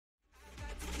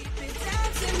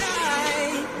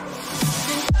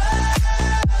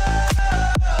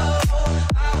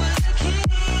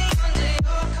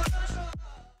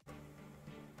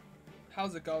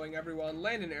it going, everyone?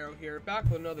 LandonAero here, back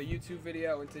with another YouTube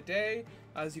video, and today,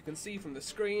 as you can see from the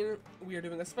screen, we are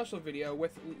doing a special video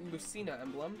with Lucina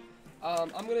Emblem. I'm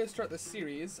going to start this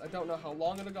series. I don't know how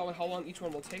long it'll go and how long each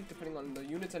one will take, depending on the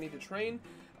units I need to train.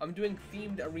 I'm doing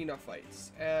themed arena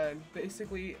fights, and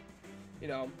basically, you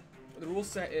know, the rule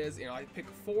set is, you know, I pick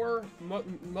four,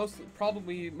 most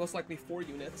likely 4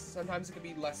 units. Sometimes it could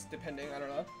be less, depending, I don't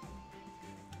know.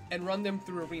 And run them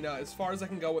through arena as far as I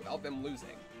can go without them losing.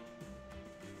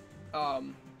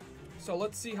 So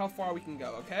let's see how far we can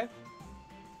go, okay?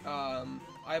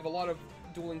 I have a lot of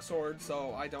dueling swords,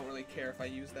 so I don't really care if I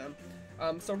use them.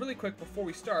 So really quick, before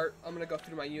we start, I'm gonna go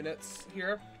through my units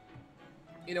here.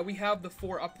 You know, we have the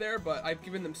 4 up there, but I've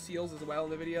given them seals as well in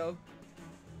the video,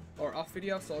 or off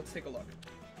video, so let's take a look.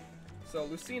 So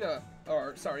Lucina,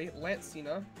 or sorry,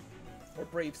 Lancina, or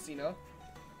Brave Cena,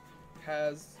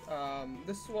 has,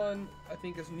 this one, I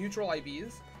think, is neutral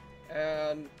IVs,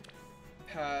 and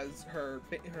has her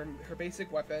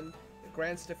basic weapon,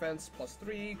 grants defense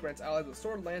 +3, grants allies with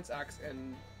sword, lance, axe,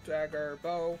 and dagger,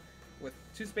 bow, with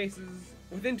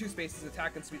within 2 spaces,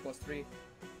 attack and speed +3.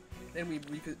 Then we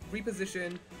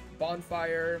reposition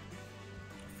Bonfire,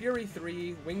 Fury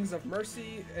 3, Wings of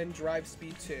Mercy, and Drive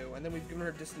Speed 2, and then we've given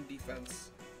her distant defense.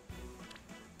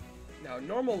 Now,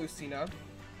 normal Lucina,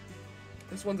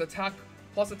 this one's attack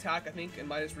plus attack, I think, and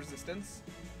minus resistance.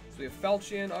 So we have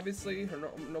Falchion, obviously, her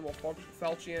normal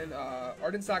Falchion,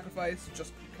 Ardent Sacrifice,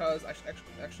 just because,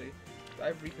 actually, do I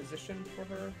have reposition for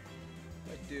her?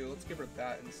 I do, let's give her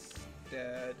that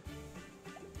instead.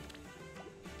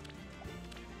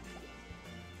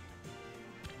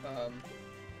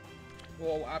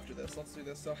 Well, after this, let's do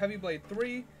this. So Heavy Blade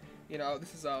 3, you know,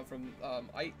 this is from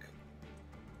Ike.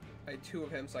 I had 2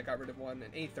 of him, so I got rid of 1,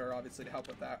 and Aether, obviously, to help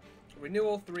with that.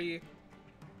 Renewal 3,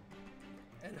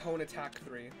 and Hone Attack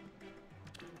 3.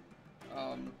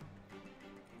 I'm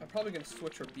probably gonna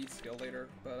switch her beat skill later,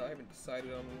 but I haven't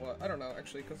decided on what. I don't know,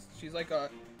 actually, because she's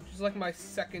like my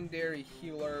secondary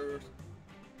healer,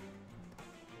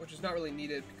 which is not really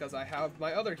needed because I have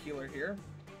my other healer here.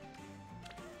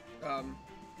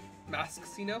 Mask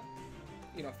Cena,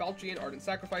 you know, Falchion, Ardent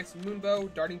Sacrifice,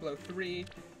 Moonbow, Darting Blow 3,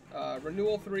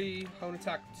 Renewal 3, Hone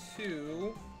Attack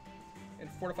 2, and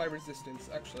Fortify Resistance.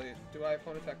 Actually, do I have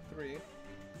Hone Attack 3? I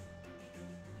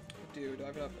do. Do I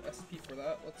have enough SP for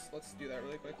that? Let's do that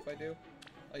really quick if I do.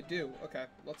 I do. Okay,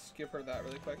 let's give her that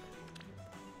really quick.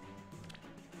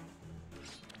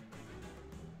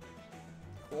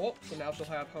 Cool. So now she'll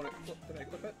have Hone. Did I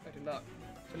equip it? I did not.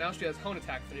 So now she has Hone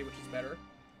Attack 3, which is better.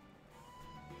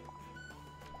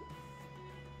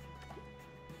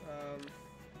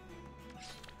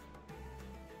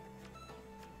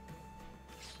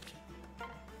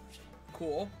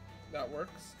 Cool, that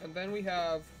works. And then we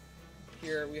have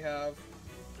here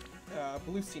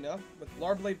Blue Cena with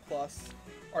Larblade Plus,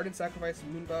 Ardent Sacrifice,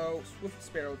 Moonbow, Swift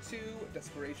Sparrow 2,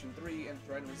 Desperation 3, and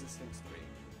Threat Resistance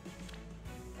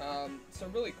 3. So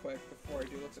really quick before I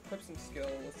do, let's equip some skill.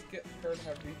 Let's get her to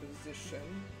have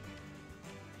reposition.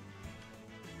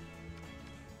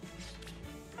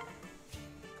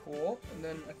 Cool, and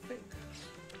then I think,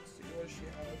 let's see, what does she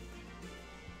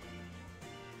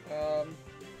have?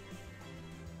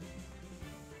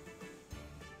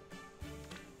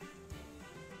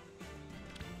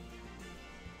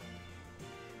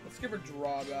 Let's give her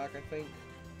drawback, I think.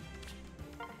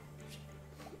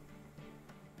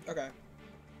 Okay.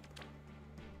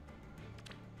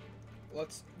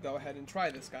 Let's go ahead and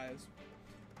try this, guys.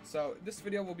 So, this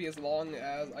video will be as long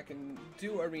as I can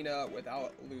do arena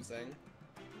without losing.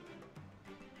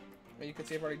 And you can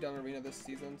see I've already done arena this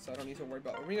season, so I don't need to worry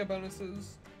about arena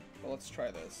bonuses. But let's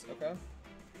try this, okay?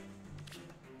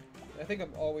 I think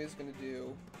I'm always going to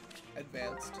do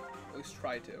advanced, at least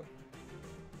try to.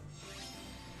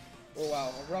 Oh wow,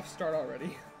 a rough start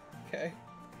already. Okay.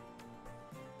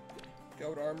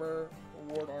 Goat armor,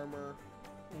 ward armor,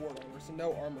 so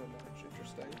no armor march.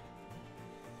 Interesting.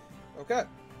 Okay.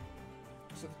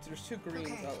 So there's 2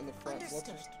 greens out in the front. So let's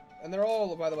just, and they're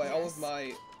all, by the way, all of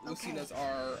my Lucinas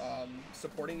are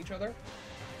supporting each other.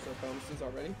 So bonuses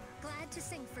already. Glad to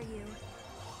sing for you.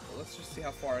 So let's just see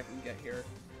how far I can get here.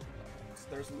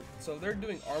 So they're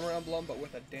doing armor emblem, but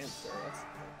with a dancer.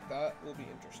 That will be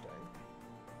interesting.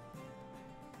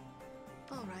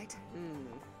 All right.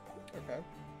 Okay.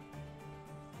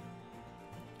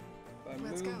 If I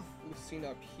move Lucina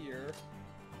up here.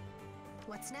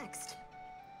 What's next?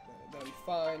 That'll be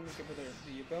fine. Give her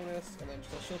the bonus, and then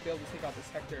she'll be able to take out this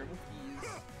Hector with ease.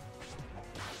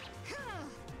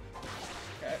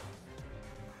 Okay.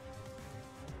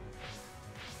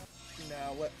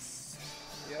 Now let's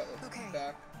get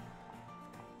back.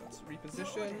 Let's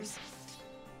reposition.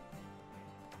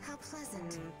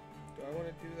 pleasant. Do I want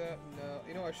to do that? No.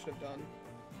 You know what I should have done?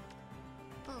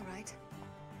 All right.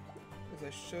 Is I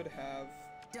should have...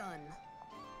 Done.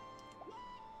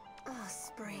 Ah,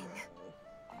 spring.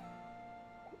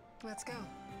 Let's go.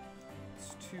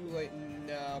 It's too late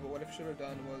now, but what I should have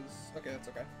done was... Okay, that's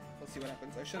okay. Let's see what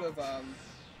happens. I should have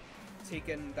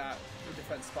taken that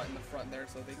defense spot in the front there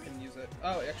so they can use it.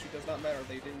 Oh, it actually does not matter if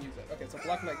they didn't use it. Okay, so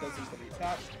Black Knight goes into the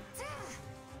attack.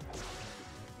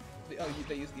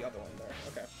 They used the other one there.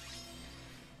 Okay.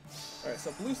 Alright,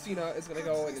 so Lucina is going to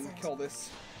go in and kill this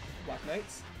Black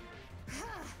Knight.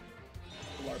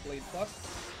 Polar Blade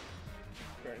Plus.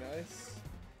 Very nice.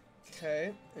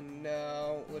 Okay, and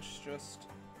now let's just...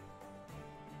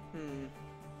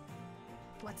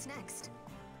 What's next?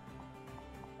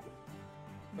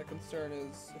 My concern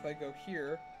is if I go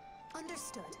here...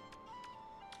 Understood.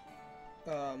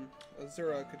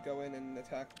 Azura could go in and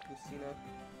attack Lucina.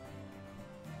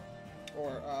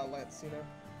 Or, Lancina.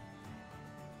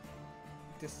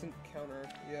 Distant counter.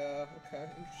 Yeah, okay,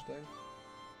 interesting.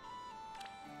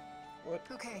 What?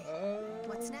 Okay.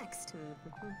 What's next?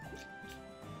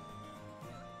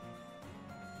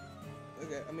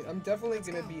 Okay, I mean, I'm definitely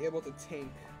gonna be able to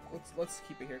tank. Let's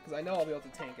keep it here because I know I'll be able to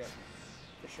tank it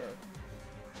for sure.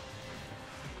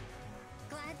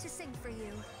 Glad to sing for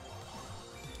you.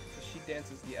 So she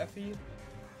dances the Effie.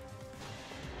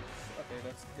 Okay,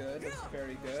 that's good. That's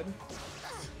very good.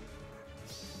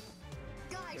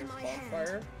 Guide my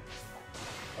bonfire. hand.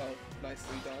 Oh,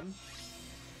 nicely done.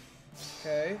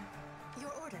 Okay.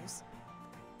 Your orders.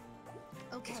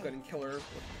 Okay. Let's go ahead and kill her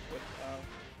with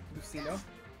Lucina.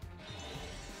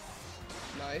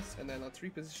 Nice, and then let's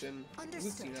reposition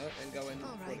Lucina and go in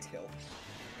for the kill.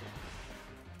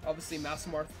 Obviously,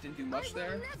 Masamarth didn't do much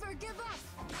there. Never give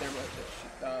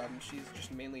up. She's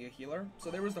just mainly a healer. So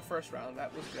there was the first round.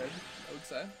 That was good, I would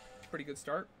say. Pretty good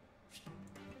start.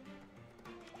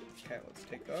 Okay, let's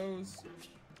take those.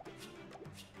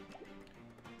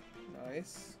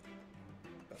 Nice.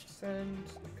 Send.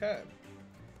 Okay.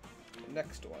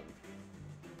 Next one.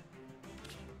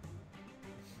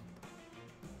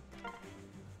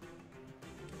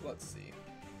 Let's see.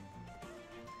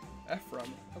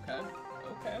 Ephraim. Okay.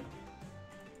 Okay.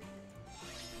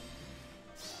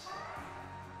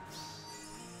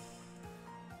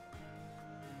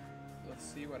 Let's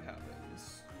see what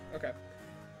happens. Okay.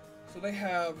 So they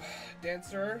have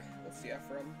Dancer. Let's see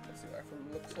Ephraim. Let's see what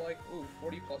Ephraim looks like. Ooh,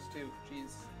 40 plus 2.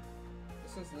 Jeez.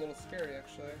 This is a little scary,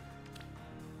 actually.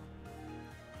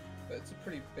 But it's a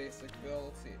pretty basic build.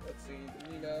 Let's see. Let's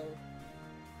see. Nino.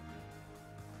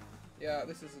 Yeah,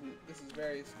 this is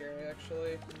very scary,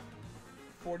 actually.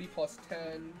 40 plus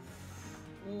 10.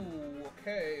 Ooh,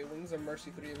 okay. Wings of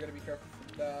Mercy 3. I'm gonna be careful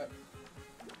for that.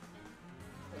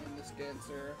 And then this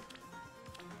Dancer.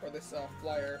 Or this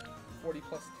Flyer. 40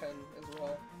 plus 10 as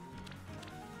well.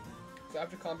 So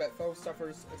after combat, foe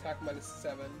suffers attack minus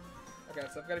 7. Okay,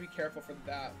 so I've got to be careful for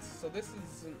that. So this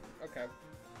isn't... Okay. I'm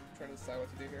trying to decide what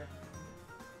to do here.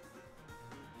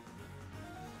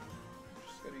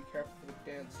 Just gotta be careful for the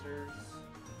dancers.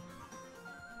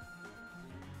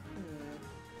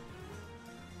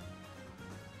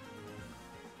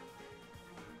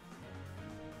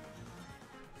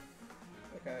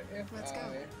 Okay, if Let's go.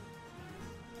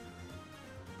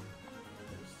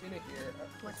 Lucina here,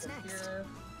 What's next? Here,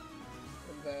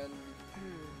 and then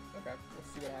okay, we'll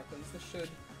see what happens. This should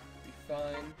be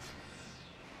fine.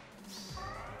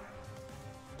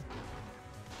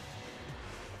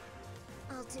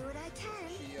 I'll do what I can.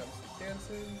 She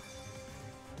dances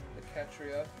the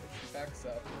Catria, and she backs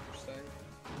up. Interesting.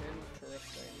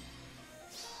 Interesting.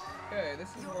 Okay, this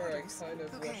is where I kind of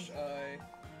wish I...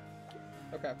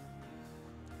 Okay.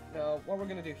 Now, what we're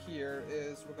going to do here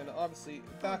is we're going to obviously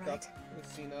back up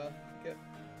Lucina, get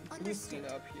Lucina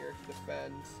up here to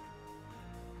defend,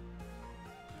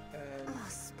 and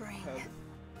spring. have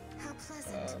How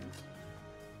pleasant.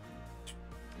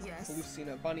 Yes.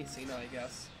 Lucina, Bunnycina, I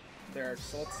guess, there.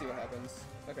 So let's see what happens.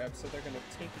 Okay, so they're going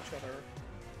to tank each other.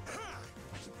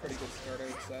 It's a pretty good start, I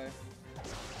would say.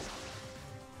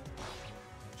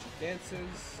 She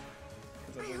dances,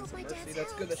 because of Wings of Mercy.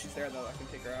 That's good that she's there, though. I can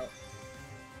take her out.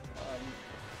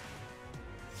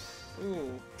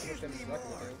 Ooh, how much damage is that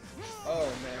gonna do? Oh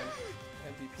man,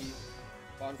 MVP.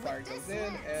 Bonfire goes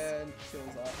in and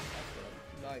kills off after him.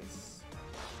 Nice.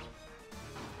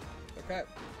 Okay,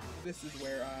 this is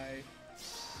where I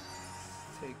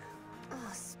take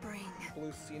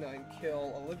Lucina and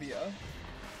kill Olivia.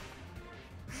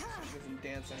 So she doesn't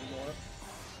dance anymore.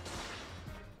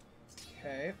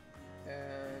 Okay,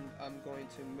 and I'm going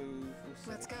to move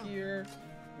Lucina here.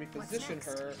 Reposition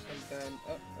her, and then...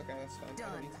 Oh, okay, that's fine.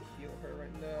 I don't need to heal her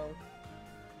right now.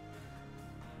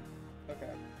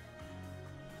 Okay.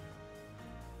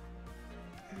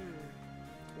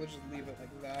 We'll just leave it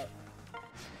like that.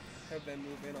 Have them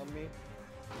move in on me.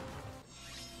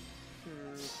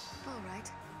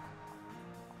 Alright.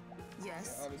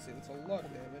 Yes. Yeah, obviously, that's a lot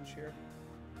of damage here.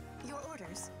 Your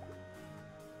orders.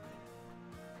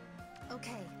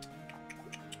 Okay.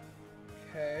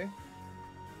 Okay.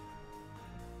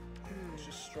 Let's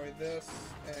destroy this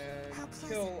and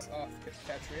kill off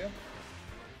Katria.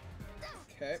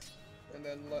 Okay. And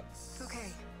then let's...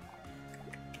 Okay.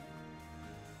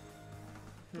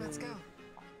 Let's go.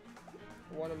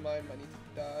 One of mine might need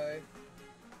to die.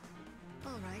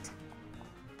 Alright.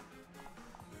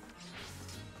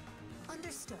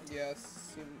 Understood.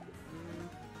 Yes.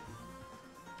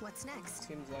 What's next?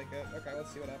 Seems like it. Okay,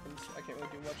 let's see what happens. I can't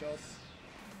really do much else.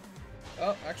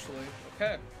 Oh, actually,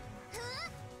 okay.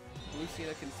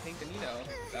 Lucina can tank a Nino.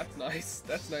 That's nice.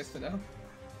 That's nice to know.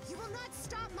 You will not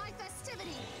stop my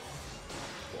festivity.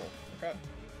 Cool. Okay.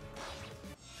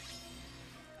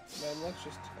 Then let's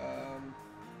just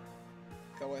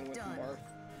go in with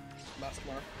Mask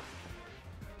Marth,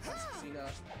 Lucina,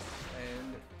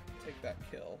 and take that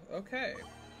kill. Okay.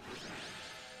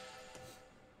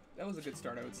 That was a good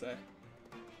start, I would say.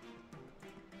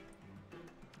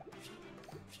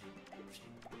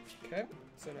 Okay,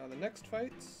 so now the next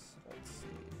fight. Let's see,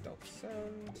 don't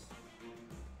sound.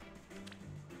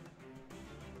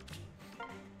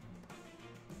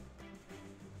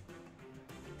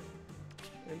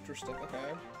 Interesting,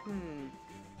 okay.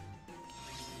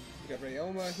 We got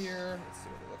Rayoma here. Let's see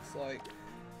what it looks like.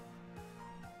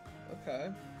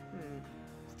 Okay.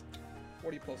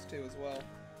 40 plus 2 as well.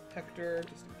 Hector,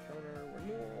 just encounter,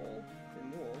 renewal.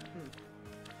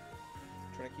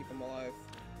 Trying to keep him alive.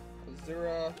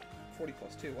 Azura, 40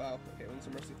 plus 2, wow. Okay, Wings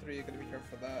of Mercy 3, gotta be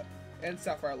careful for that. And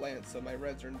Sapphire Lance, so my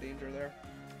reds are in danger there.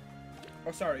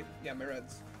 Oh, sorry, yeah, my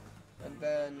reds. And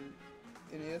then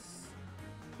Ineas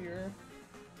here.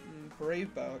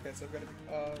 Brave Bow, okay, so I've gotta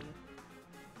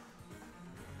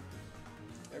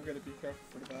be careful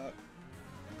for that.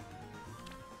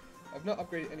 I've not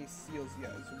upgraded any seals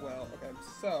yet as well. Okay,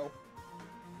 so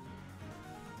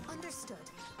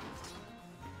understood.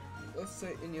 Let's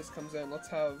say Ineas comes in. Let's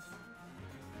have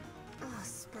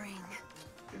spring.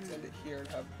 Let's end it here and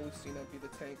have Lucina be the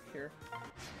tank here.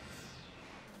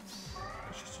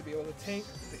 She should be able to tank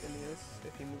the Ineas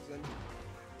if he moves in.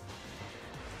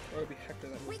 Or it'll be Hector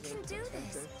that moves in. We can do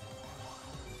this.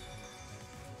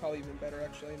 Probably even better,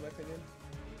 actually, in my opinion.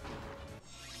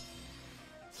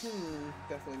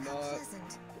 Definitely not.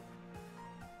 Pleasant.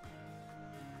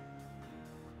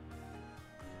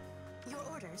 Your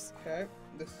orders. Okay,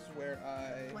 this is where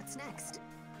I... What's next?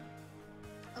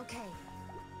 Okay.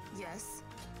 Yes.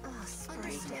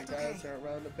 Move my guys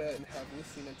around a bit and have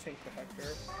Lucina tank the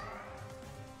Hector.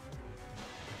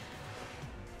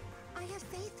 I have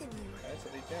faith in you. Okay, so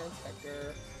they dance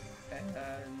Hector,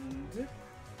 and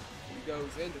he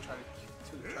goes in to try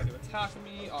to attack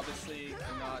me. Obviously, he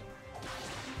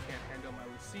can't handle my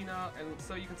Lucina, and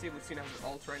so you can see Lucina has an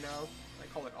ult right now. I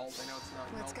call it ult. I know it's not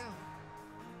an Let's ult, go.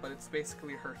 but it's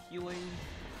basically her healing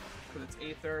because it's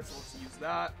Aether. So let's use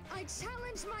that. I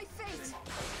challenge my fate.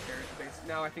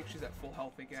 Now I think she's at full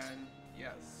health again.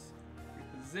 Yes.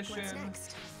 Reposition. What's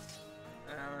next?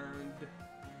 And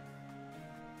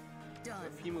done. So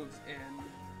if he moves in,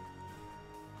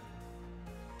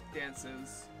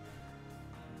 dances.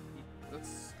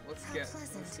 Let's get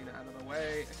Lucina out of the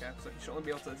way. Okay, so he should only be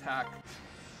able to attack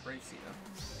Brave Cena.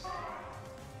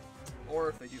 Or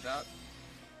if they do that,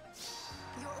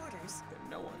 your orders. Then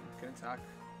no one can attack.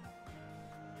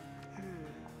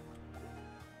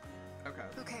 Okay.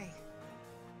 Okay.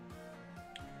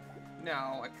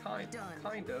 Now I kind of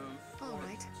All want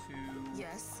right. to.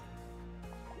 Yes.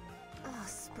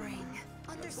 Spring.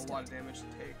 That's Understood. a lot of damage to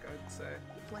take, I'd say.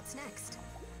 What's next?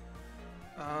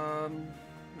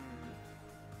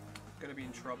 Gonna be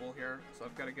in trouble here, so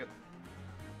I've got to get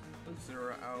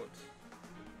Azura out.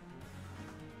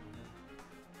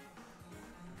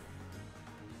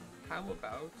 How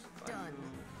about if I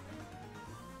move...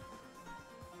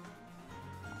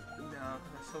 No,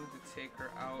 I still need to take her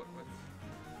out with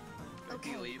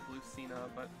ideally Lucina,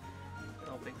 but I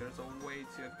don't think there's a way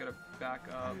to. I've got to back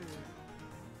up.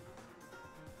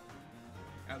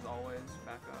 As always,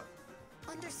 back up.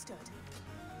 Understood.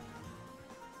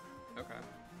 Okay.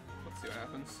 Let's see what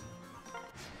happens.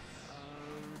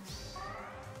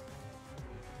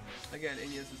 Again,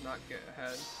 Ineas does not get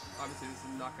ahead. Obviously, this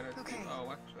is not gonna. Okay. Oh,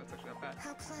 actually, that's actually not bad.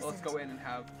 How pleasant. Well, let's go in and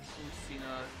have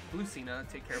Lucina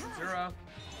take care of Azura.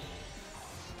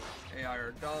 AI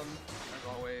are dumb, as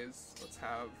always. Let's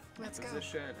have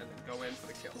position and then go in for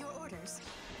the kill. Your orders.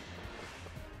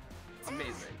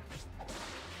 Amazing.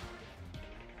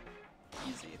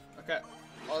 Easy. Okay,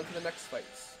 on to the next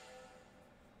fights.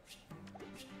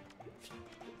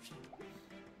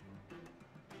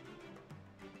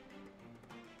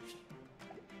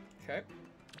 Okay.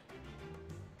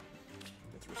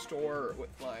 Let's restore with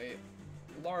my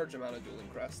large amount of dueling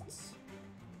crests.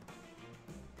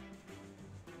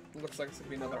 Looks like it's gonna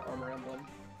be another armor emblem.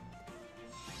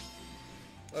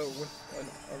 Oh, with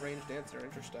a ranged dancer.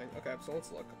 Interesting. Okay, so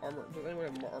let's look. Armor. Does anyone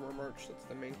have more armor merch? That's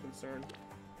the main concern.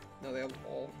 No, they have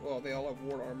all. Well, they all have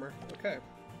ward armor. Okay.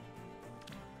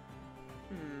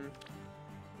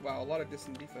 Wow, a lot of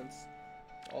distant defense.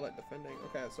 All that defending.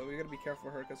 Okay, so we gotta be careful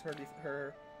for her because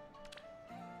her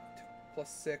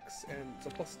 +6 and so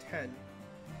 +10.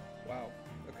 Wow.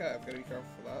 Okay, I've gotta be careful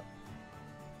for that.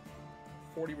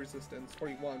 40 resistance,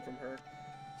 41 from her.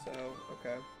 So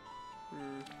okay.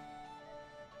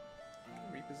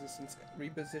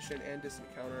 Reposition and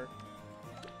distant counter.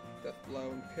 Death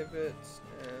blow and pivot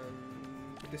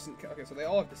and distant. Okay, so they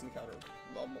all have distant counter,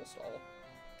 almost all.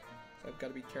 So I've got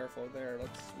to be careful there.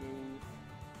 Let's move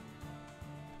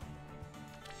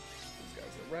these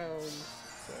guys around.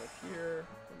 So here,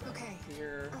 and then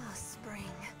here. Ah,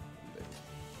 spring. Then,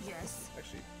 Yes.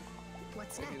 actually,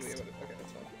 What's ideally, next? okay,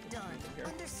 that's fine. Let's Done. move in here.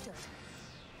 Understood.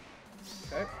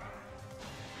 Okay.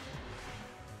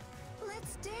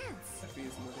 Let's dance. Effie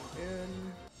is moving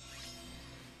in.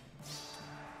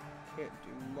 Can't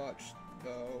do much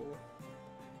though.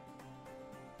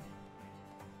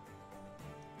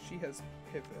 She has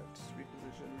pivot,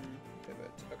 reposition,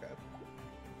 pivot. Okay.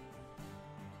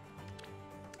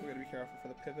 We gotta be careful for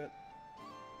the pivot.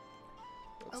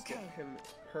 Let's get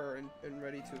her and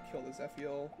ready to kill the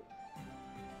Zephiel.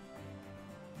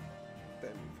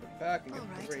 Then move him back and get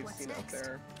the Brave Scene out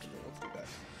there. And then let's do that.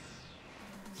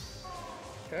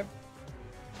 Okay.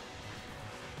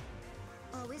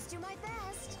 Always do my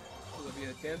best.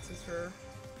 Olivia dances her.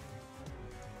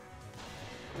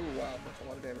 Ooh, wow, that's a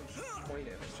lot of damage. 20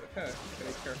 damage. Okay, gotta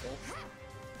be careful.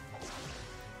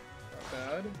 Not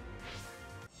bad.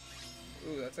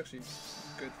 Ooh, that's actually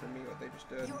good for me what they just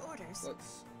did. Your orders.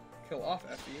 Let's kill off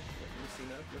Effie with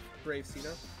Lucina, with Brave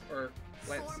Cena, or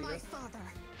Lancina.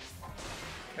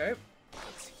 Okay,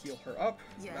 let's heal her up.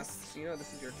 Yes. That's Lucina,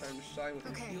 this is your time to shine with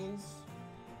your heals.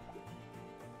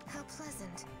 How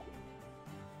pleasant.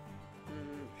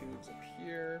 She moves up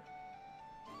here.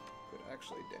 Could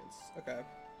actually dance. Okay.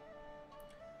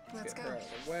 Let's get go. her out of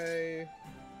the way.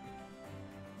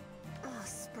 Ah,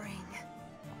 spring.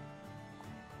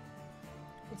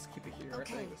 Let's keep it here.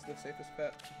 Okay. I think it's the safest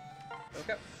bet.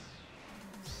 Okay.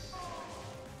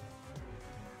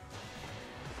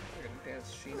 We're gonna dance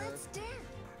Sheena. Let's dance.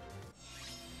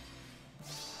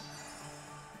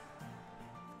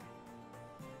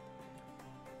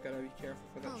 Gotta be careful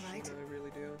for that Alright. Sheena, I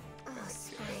really do. Ah, Okay,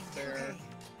 spring. get up there. Okay.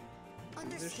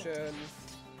 Understood. Position.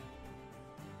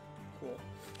 Cool.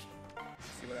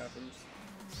 See what happens.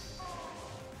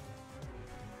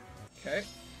 Okay.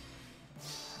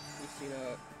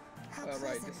 Lucina. How Right,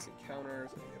 pleasant. distant counter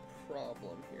is gonna be a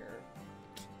problem here.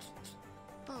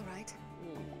 All right.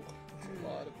 Ooh, that's a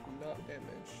lot of not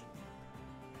damage.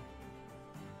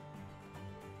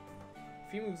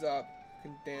 If he moves up, I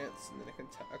can dance and then I can.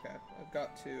 Okay, I've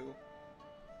got to.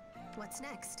 What's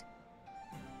next?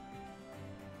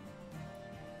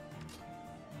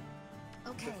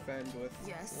 Okay. Defend with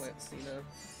Yes. Lancina.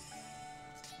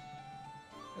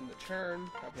 And the turn,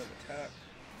 have them attack.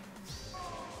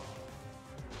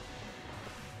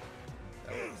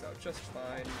 That works out just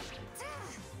fine.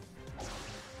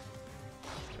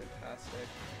 Fantastic.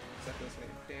 Zephyros made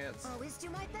a dance. Always do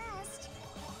my best.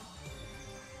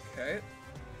 Okay.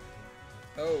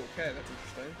 Oh, okay, that's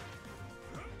interesting.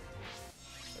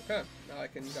 Okay, now I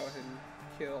can go ahead and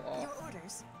kill off Your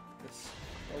orders. this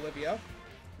Olivia.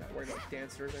 Not worried about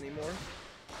dancers anymore.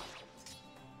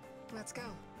 Let's go.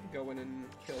 Go in and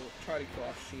try to kill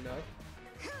off Sheena.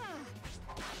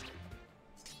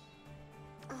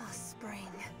 Ah, spring.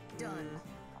 Done.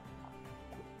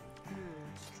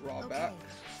 Draw Okay. back.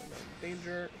 So no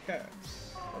danger. Okay.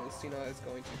 And Lucina is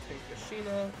going to take the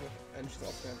Sheena, and she's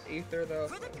also going to have Aether though.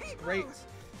 So that's great.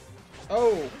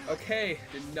 Oh, okay.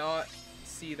 Did not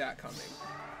see that coming.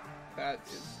 That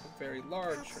is a very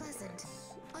large. How pleasant.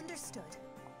 difference. Understood.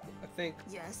 I think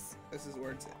Yes. this is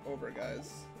where it's over,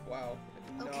 guys. Wow.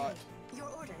 I did Okay. not Your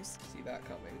orders. see that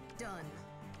coming. Done.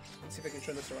 Let's see if I can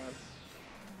turn this around.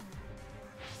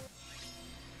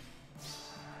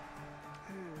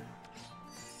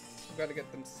 I've got to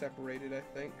get them separated, I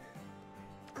think.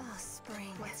 Ah,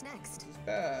 spring. What's next? This is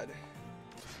bad.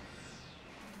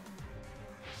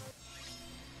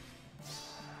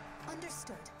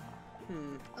 Understood.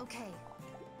 Okay.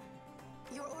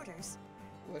 Your orders.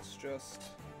 Let's just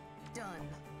Done.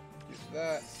 use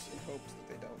that in hopes that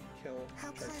they don't kill.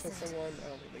 How Try to kill pleasant. someone. I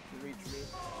don't think they can reach me.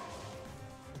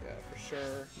 Yeah, for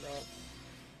sure. Not.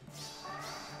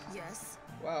 Yes.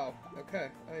 Wow. Okay.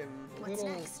 I am a What's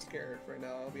little next? scared right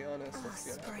now. I'll be honest. Oh, Let's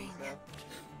see what happens spring.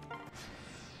 now.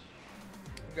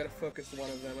 I've got to focus one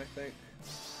of them, I think.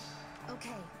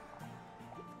 Okay.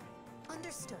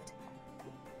 Understood.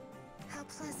 How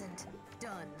pleasant.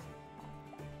 Done.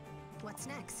 What's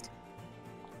next?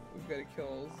 We've got to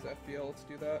kill Zephiel. Let's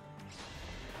do that.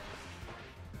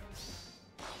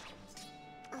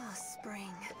 Oh,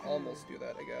 spring. Almost do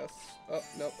that, I guess. Oh,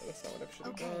 nope, that's not what I should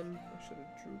have Okay. done. I should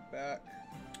have drew back.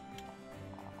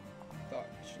 Thought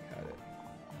she had it.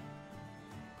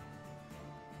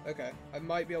 Okay, I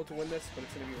might be able to win this, but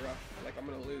it's gonna be rough. Like, I'm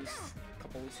gonna lose a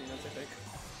couple Lucinas, I think.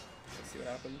 Let's see what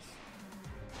happens.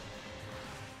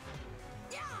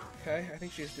 Okay, I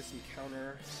think she has distant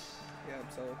counter. Yeah,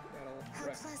 so How that'll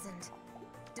wreck. pleasant.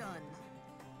 Done.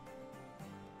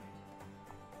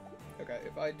 Okay,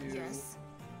 if I do... Yes.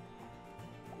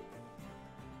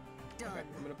 Done. Okay,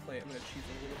 I'm gonna cheese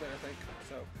it a little bit, I think.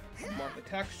 So, mark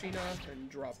attack Sheena and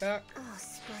drop back. Oh,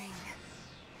 spring.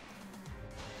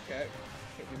 Okay,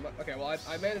 can't do much. Okay, well,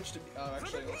 I managed to...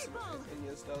 actually, let's see what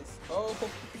Inya's does. Oh!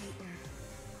 Beaten.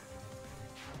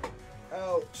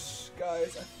 Ouch,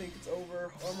 guys, I think it's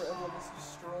over. Armor Emblem is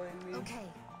destroying me. Okay.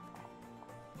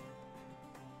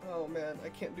 Oh man, I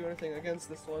can't do anything against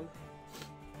this one.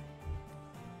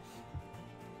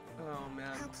 Oh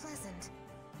man. How pleasant.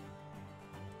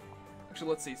 Actually,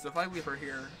 let's see. So if I leave her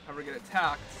here, have her get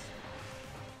attacked.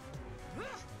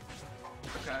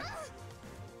 Okay.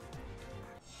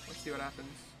 Let's see what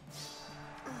happens.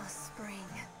 Oh, spring.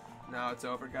 No, it's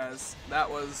over, guys. That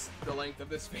was the length of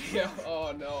this video.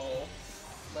 Oh no.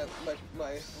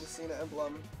 My Lucina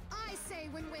Emblem. I say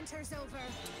when winter's over.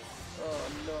 Oh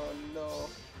no.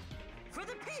 For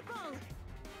the people.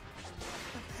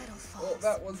 The petal falls. Well,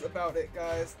 that was about it,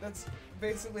 guys. That's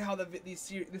basically how this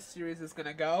series is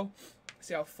gonna go.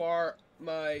 See how far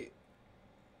my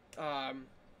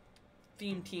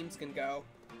theme teams can go.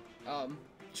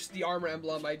 Just the Armor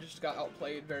Emblem, I just got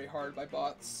outplayed very hard by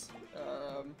bots.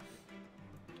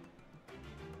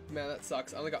 Man, that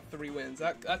sucks. I only got 3 wins.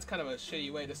 That's kind of a shitty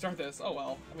way to start this. Oh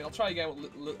well. I mean, I'll try again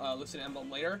with Lucina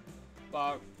Emblem later.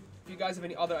 But if you guys have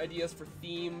any other ideas for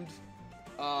themed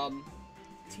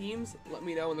teams, let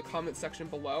me know in the comment section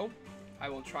below. I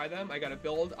will try them. I got a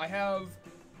build. I have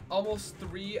almost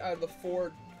 3 out of the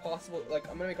 4 possible. Like,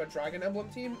 I'm gonna make a Dragon Emblem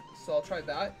team, so I'll try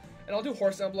that. And I'll do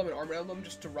Horse Emblem and Armor Emblem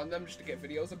just to run them, just to get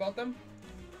videos about them.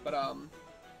 But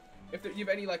if you have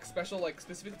any like special, like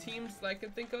specific teams that I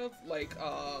can think of, like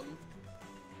I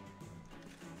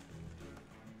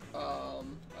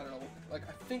don't know, like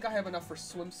I think I have enough for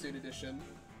Swimsuit Edition.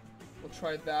 We'll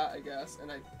try that, I guess.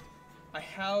 And I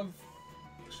have,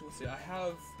 actually, let's see, I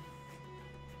have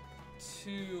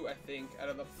 2, I think, out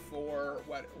of the 4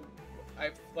 I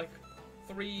have like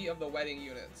 3 of the wedding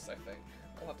units, I think.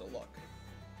 I'll have to look.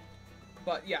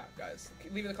 But yeah, guys,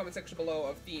 leave in the comment section below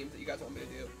of themes that you guys want me to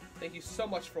do. Thank you so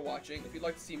much for watching. If you'd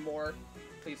like to see more,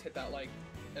 please hit that like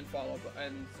and follow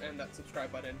and that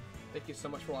subscribe button. Thank you so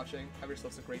much for watching. Have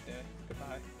yourselves a great day.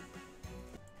 Goodbye.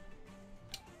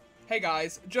 Hey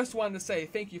guys, just wanted to say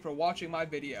thank you for watching my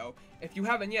video. If you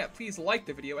haven't yet, please like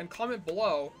the video and comment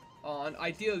below on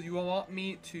ideas you want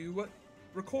me to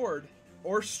record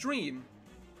or stream.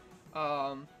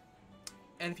 And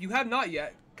if you have not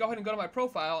yet, go ahead and go to my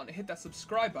profile and hit that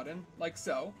subscribe button, like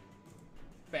so.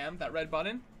 Bam, that red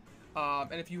button.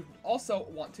 And if you also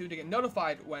want to get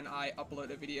notified when I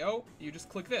upload a video, you just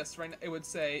click this. Right now, it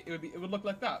would look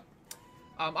like that.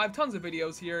 I have tons of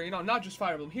videos here, you know, not just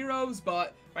Fire Emblem Heroes,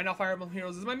 but right now Fire Emblem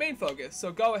Heroes is my main focus.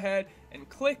 So go ahead and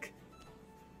click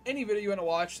any video you want to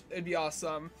watch. It'd be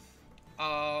awesome.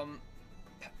 I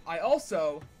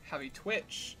also have a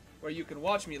Twitch where you can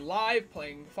watch me live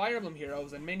playing Fire Emblem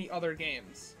Heroes and many other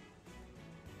games.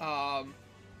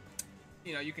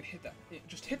 You know, you can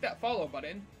just hit that follow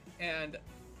button and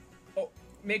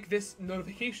make this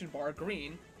notification bar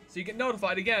green so you get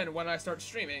notified again when I start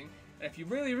streaming. And if you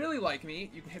really, really like me,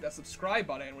 you can hit that subscribe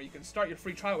button where you can start your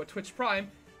free trial with Twitch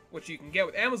Prime, which you can get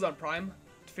with Amazon Prime.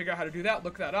 To figure out how to do that,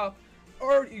 look that up.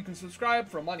 Or you can subscribe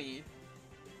for money.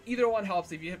 Either one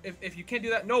helps. If you can't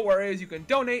do that, no worries. You can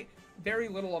donate very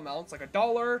little amounts, like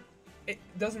 $1. It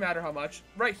doesn't matter how much.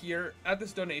 Right here at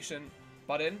this donation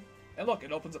button. And look,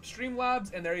 it opens up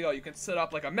Streamlabs, and there you go. You can set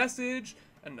up like a message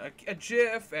and a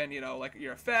GIF, and you know, like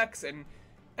your effects and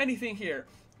anything here.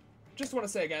 Just want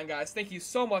to say again, guys, thank you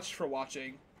so much for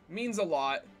watching. Means a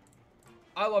lot.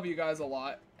 I love you guys a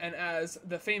lot, and as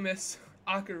the famous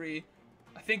Akari,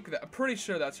 I'm pretty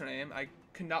sure that's her name, I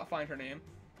could not find her name,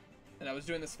 and I was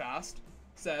doing this fast,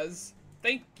 says,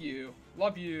 thank you,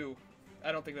 love you.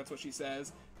 I don't think that's what she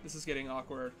says. This is getting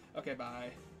awkward. Okay,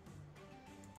 bye.